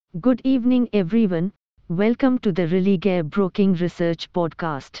Good evening, everyone. Welcome to the Religare Broking Research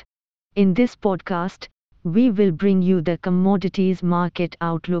Podcast. In this podcast, we will bring you the commodities market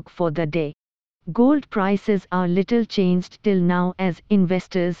outlook for the day. Gold prices are little changed till now as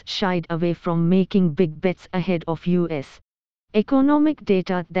investors shied away from making big bets ahead of US economic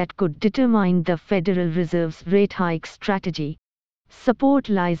data that could determine the Federal Reserve's rate hike strategy. Support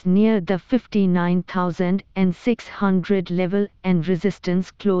lies near the 59,600 level and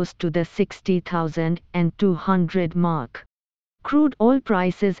resistance close to the 60,200 mark. Crude oil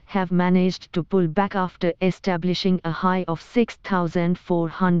prices have managed to pull back after establishing a high of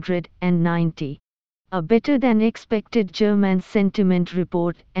 6,490. A better than expected German sentiment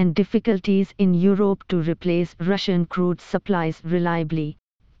report and difficulties in Europe to replace Russian crude supplies reliably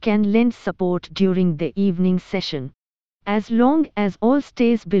can lend support during the evening session. As long as oil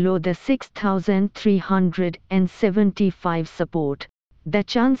stays below the 6,375 support, the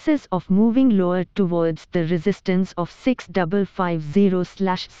chances of moving lower towards the resistance of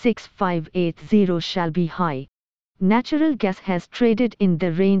 6550/6580 shall be high. Natural gas has traded in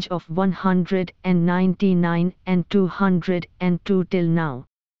the range of 199 and 202 till now.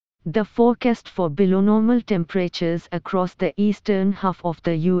 The forecast for below normal temperatures across the eastern half of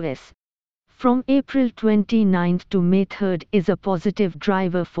the US from April 29 to May 3 is a positive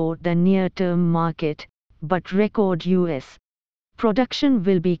driver for the near-term market, but record US production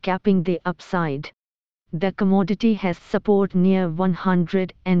will be capping the upside. The commodity has support near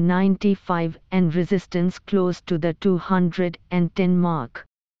 195 and resistance close to the 210 mark.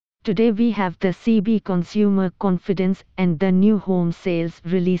 Today we have the CB consumer confidence and the new home sales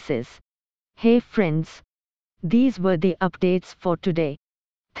releases. Hey friends, these were the updates for today.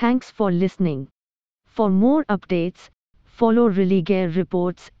 Thanks for listening. For more updates, follow Religare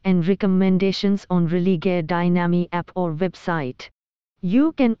reports and recommendations on Religare Dynami app or website.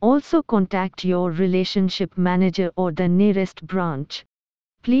 You can also contact your relationship manager or the nearest branch.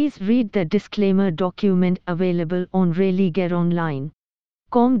 Please read the disclaimer document available on Religare Online.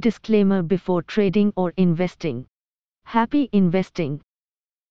 Disclaimer before trading or investing. Happy investing.